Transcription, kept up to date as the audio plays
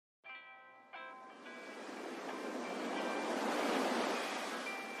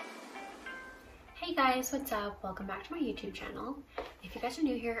Hey guys, what's up? Welcome back to my YouTube channel. If you guys are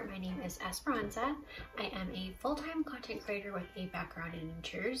new here, my name is Esperanza. I am a full-time content creator with a background in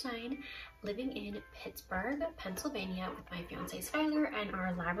interior design, living in Pittsburgh, Pennsylvania with my fiance Skylar and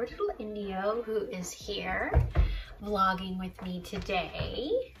our Labradoodle Indio, who is here vlogging with me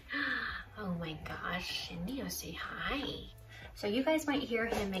today. Oh my gosh, Indio, say hi. So you guys might hear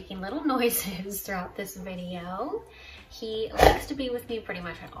him making little noises throughout this video. He likes to be with me pretty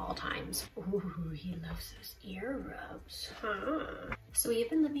much at all times. Ooh, he loves those ear rubs, huh? So we've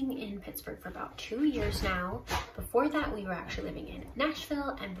been living in Pittsburgh for about 2 years now. Before that, we were actually living in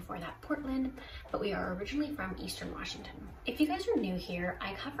Nashville, and before that, Portland, but we are originally from Eastern Washington. If you guys are new here,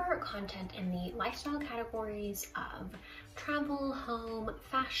 I cover content in the lifestyle categories of travel, home,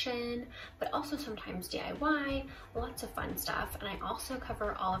 fashion, but also sometimes DIY, lots of fun stuff. And I also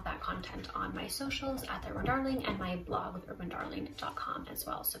cover all of that content on my socials at The Urban Darling and my blog with urbandarling.com as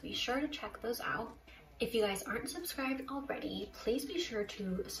well. So be sure to check those out. If you guys aren't subscribed already, please be sure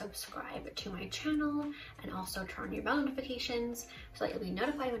to subscribe to my channel and also turn on your bell notifications so that you'll be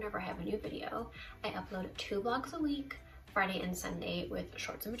notified whenever I have a new video. I upload 2 vlogs a week, Friday and Sunday, with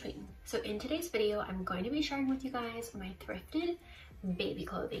shorts in between. So in today's video, I'm going to be sharing with you guys my thrifted baby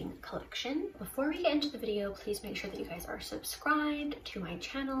clothing collection. Before we get into the video, please make sure that you guys are subscribed to my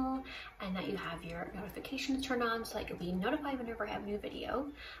channel and that you have your notifications turned on so that you'll be notified whenever I have a new video.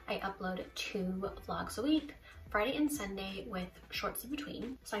 I upload 2 vlogs a week, Friday and Sunday, with shorts in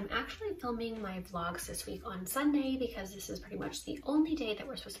between. So I'm actually filming my vlogs this week on Sunday because this is pretty much the only day that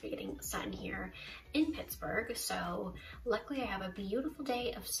we're supposed to be getting sun here in Pittsburgh. So luckily I have a beautiful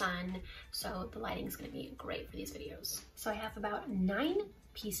day of sun, so the lighting is going to be great for these videos. So I have about 9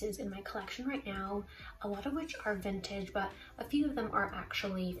 pieces in my collection right now, a lot of which are vintage, but a few of them are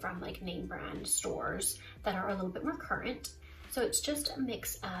actually from like name brand stores that are a little bit more current. So it's just a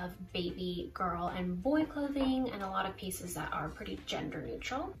mix of baby, girl, and boy clothing, and a lot of pieces that are pretty gender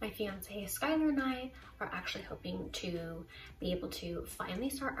neutral. My fiance Skylar and I are actually hoping to be able to finally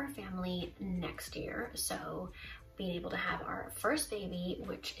start our family next year. So being able to have our first baby,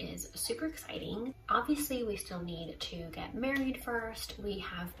 which is super exciting. Obviously, we still need to get married first. We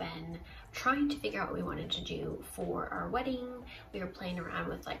have been trying to figure out what we wanted to do for our wedding. We were playing around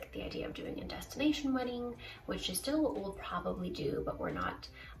with like the idea of doing a destination wedding, which is still what we'll probably do, but we're not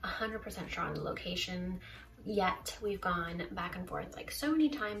 100% sure on the location yet. We've gone back and forth like so many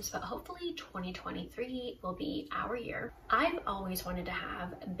times, but hopefully 2023 will be our year. I've always wanted to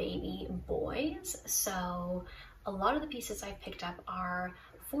have baby boys, so a lot of the pieces I've picked up are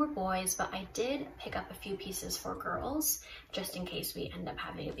for boys, but I did pick up a few pieces for girls just in case we end up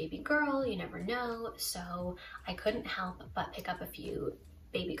having a baby girl. You never know. So I couldn't help but pick up a few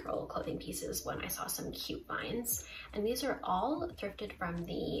baby girl clothing pieces when I saw some cute finds. And these are all thrifted from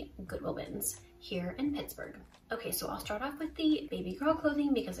the Goodwill bins here in Pittsburgh. Okay, so I'll start off with the baby girl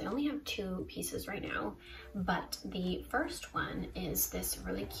clothing because I only have 2 pieces right now. But the first one is this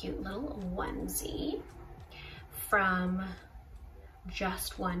really cute little onesie from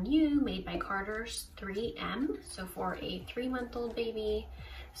Just One You, made by Carter's 3M, so for a 3-month-old baby.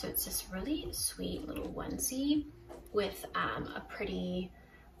 So it's this really sweet little onesie with a pretty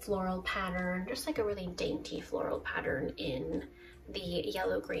floral pattern, just like a really dainty floral pattern in the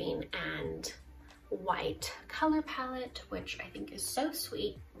yellow, green, and white color palette, which I think is so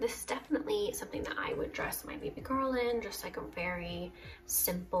sweet. This is definitely something that I would dress my baby girl in, just like a very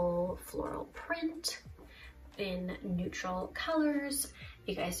simple floral print in neutral colors. If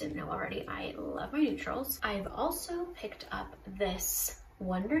you guys didn't know already, I love my neutrals. I've also picked up this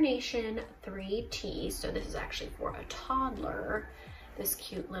Wonder Nation 3T. So this is actually for a toddler, this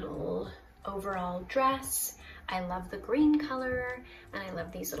cute little overall dress. I love the green color and I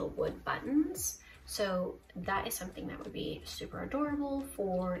love these little wood buttons. So that is something that would be super adorable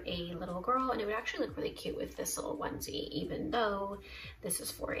for a little girl, and it would actually look really cute with this little onesie, even though this is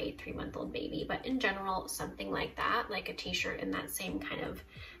for a 3-month-old baby. But in general, something like that, like a t-shirt in that same kind of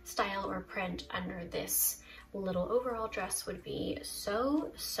style or print under this little overall dress, would be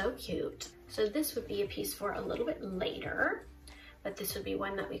so, so cute. So this would be a piece for a little bit later, but this would be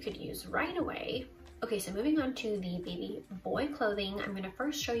one that we could use right away. Okay, so moving on to the baby boy clothing, I'm gonna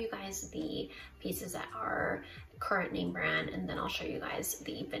first show you guys the pieces that are current name brand, and then I'll show you guys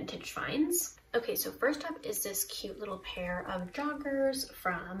the vintage finds. Okay, so first up is this cute little pair of joggers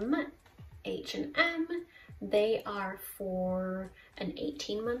from H&M. They are for an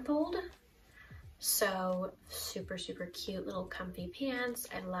 18-month-old. So super, super cute little comfy pants.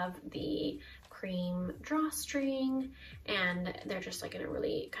 I love the cream drawstring, and they're just like in a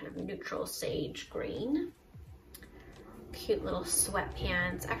really kind of neutral sage green. cute little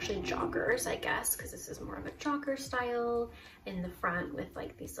sweatpants, actually joggers, I guess, because this is more of a jogger style in the front with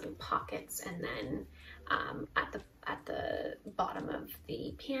like these little pockets, and then at the bottom of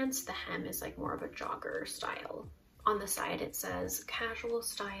the pants, the hem is like more of a jogger style. On the side it says casual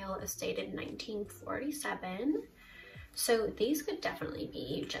style is dated 1947. So these could definitely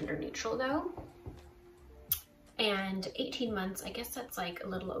be gender neutral though. And 18 months, I guess that's like a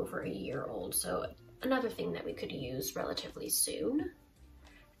little over a year old. So another thing that we could use relatively soon.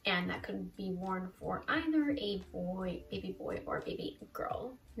 And that could be worn for either a baby boy or baby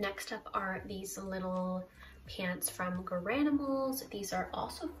girl. Next up are these little pants from Garanimals. These are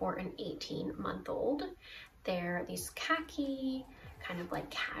also for an 18-month-old. They're these khaki, kind of like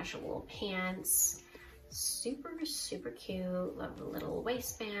casual pants. Super, super cute. Love the little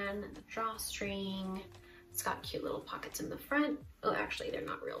waistband, the drawstring. It's got cute little pockets in the front. Oh, actually, they're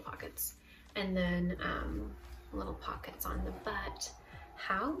not real pockets. And then little pockets on the butt.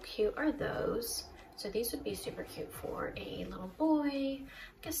 How cute are those? So these would be super cute for a little boy. I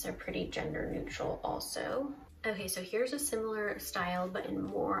guess they're pretty gender neutral also. Okay, so here's a similar style, but in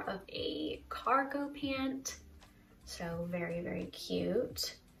more of a cargo pant. So very, very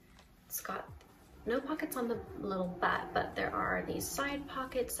cute. It's got no pockets on the little butt, but there are these side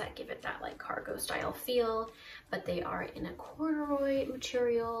pockets that give it that like cargo style feel, but they are in a corduroy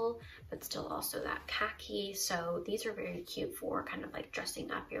material, but still also that khaki. So these are very cute for kind of like dressing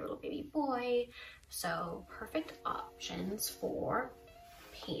up your little baby boy. So perfect options for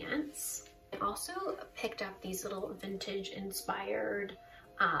pants. I also picked up these little vintage inspired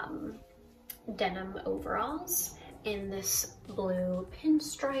denim overalls in this blue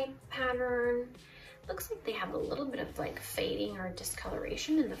pinstripe pattern. Looks like they have a little bit of like fading or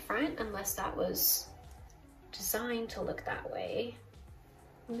discoloration in the front, unless that was designed to look that way.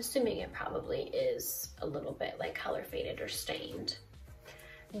 I'm assuming it probably is a little bit like color faded or stained.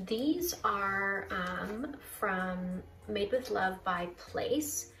 These are from Made with Love by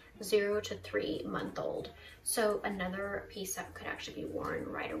Place, 0 to 3 month old. So another piece that could actually be worn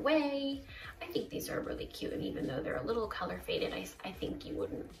right away. I think these are really cute, and even though they're a little color faded, I think you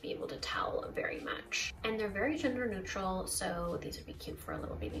wouldn't be able to tell very much. And they're very gender neutral, so these would be cute for a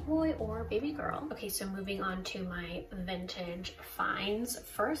little baby boy or baby girl. Okay, so moving on to my vintage finds.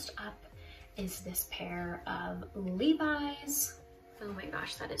 First up is this pair of Levi's. Oh my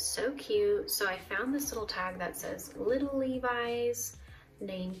gosh, that is so cute. So I found this little tag that says Little Levi's,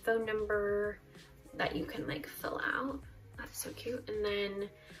 name, phone number, that you can like fill out. That's so cute. And then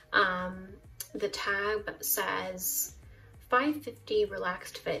the tag says 550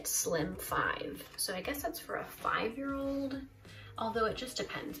 relaxed fit slim 5. So I guess that's for a 5-year-old, although it just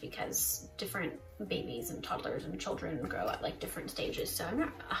depends because different babies and toddlers and children grow at like different stages. So I'm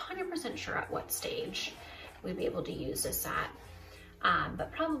not 100% sure at what stage we'd be able to use this at,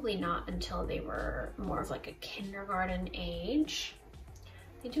 but probably not until they were more of like a kindergarten age.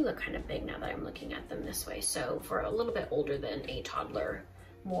 They do look kind of big now that I'm looking at them this way. So for a little bit older than a toddler,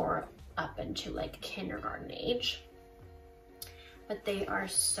 more up into like kindergarten age. But they are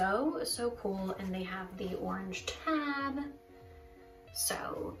so, so cool, and they have the orange tab.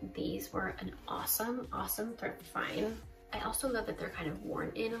 So these were an awesome, awesome thrift find. I also love that they're kind of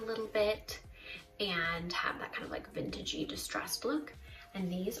worn in a little bit and have that kind of like vintagey distressed look. And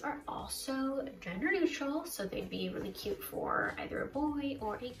these are also gender neutral, so they'd be really cute for either a boy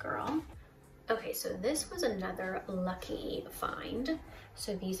or a girl. Okay, so this was another lucky find.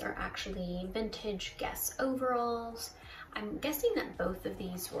 So these are actually vintage Guess overalls. I'm guessing that both of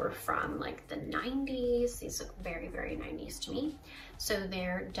these were from like the 90s. These look very, very 90s to me. So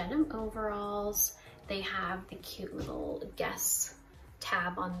they're denim overalls. They have the cute little Guess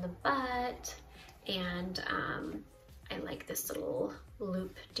tab on the butt, and I like this little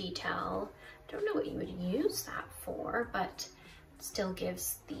loop detail. Don't know what you would use that for, but still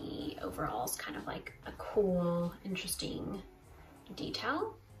gives the overalls kind of like a cool, interesting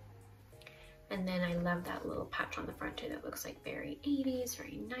detail. And then I love that little patch on the front too that looks like very 80s,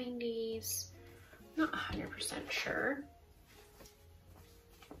 very 90s. Not 100% sure.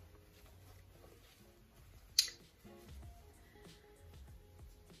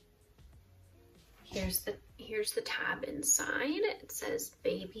 Here's the tab inside. It says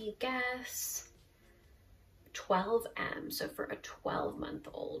Baby Guess 12M, so for a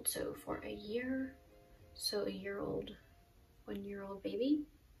 12-month-old. So for a year, so a year-old, 1-year-old baby.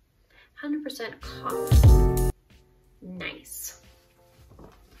 100% cotton. Nice.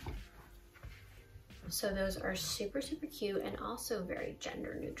 So those are super, super cute and also very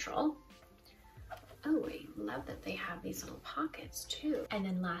gender neutral. Oh, I love that they have these little pockets too. And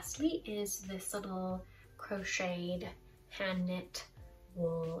then lastly is this little crocheted hand knit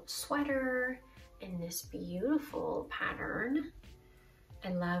wool sweater in this beautiful pattern. I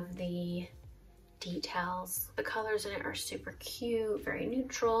love the details. The colors in it are super cute, very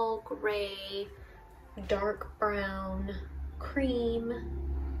neutral, gray, dark brown, cream,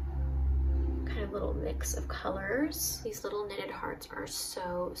 kind of little mix of colors. These little knitted hearts are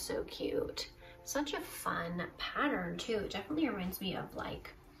so, so cute. Such a fun pattern too. It definitely reminds me of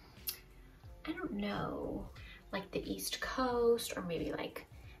like, I don't know, like the East Coast or maybe like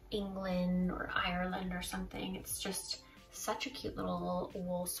England or Ireland or something. It's just such a cute little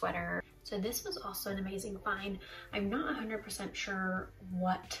wool sweater. So this was also an amazing find. I'm not 100% sure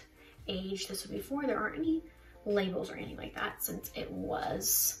what age this would be for. There aren't any labels or anything like that since it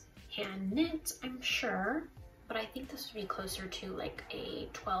was hand knit, I'm sure. But I think this would be closer to like a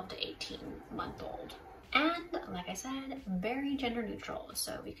 12 to 18 month old. And like I said, very gender neutral.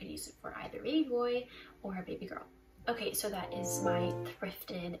 So we could use it for either baby boy or a baby girl. Okay, so that is my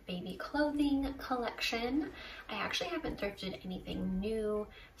thrifted baby clothing collection. I actually haven't thrifted anything new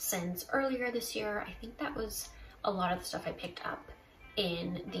since earlier this year. I think that was a lot of the stuff I picked up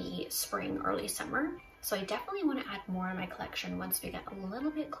in the spring, early summer. So I definitely want to add more in my collection once we get a little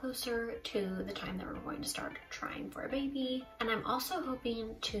bit closer to the time that we're going to start trying for a baby. And I'm also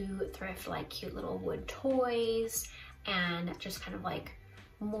hoping to thrift like cute little wood toys and just kind of like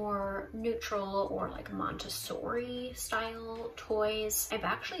more neutral or like Montessori style toys. I've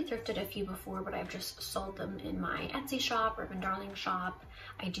actually thrifted a few before, but I've just sold them in my Etsy shop, Urban Darling shop.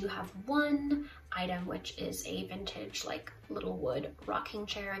 I do have one item, which is a vintage like little wood rocking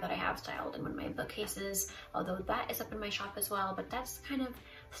chair that I have styled in one of my bookcases, although that is up in my shop as well. But that's kind of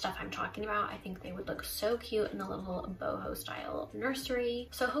stuff I'm talking about. I think they would look so cute in a little boho style nursery.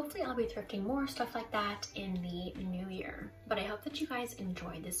 So hopefully I'll be thrifting more stuff like that in the new year. But I hope that you guys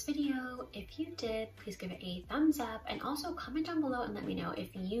enjoyed this video. If you did, please give it a thumbs up and also comment down below and let me know if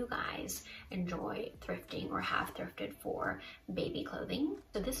you guys enjoy thrifting or have thrifted for baby clothing.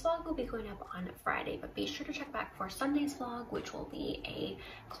 So this vlog will be going up on Friday, but be sure to check back for Sunday's vlog, which will be a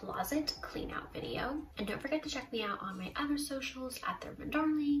closet clean out video. And don't forget to check me out on my other socials at The Urban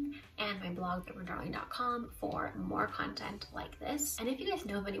Darling and my blog, theurbandarling.com, for more content like this. And if you guys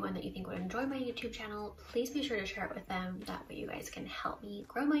know of anyone that you think would enjoy my YouTube channel, please be sure to share it with them. That way you guys can help me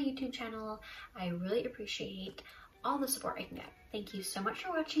grow my YouTube channel. I really appreciate all the support I can get. Thank you so much for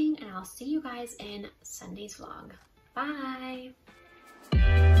watching, and I'll see you guys in Sunday's vlog. Bye!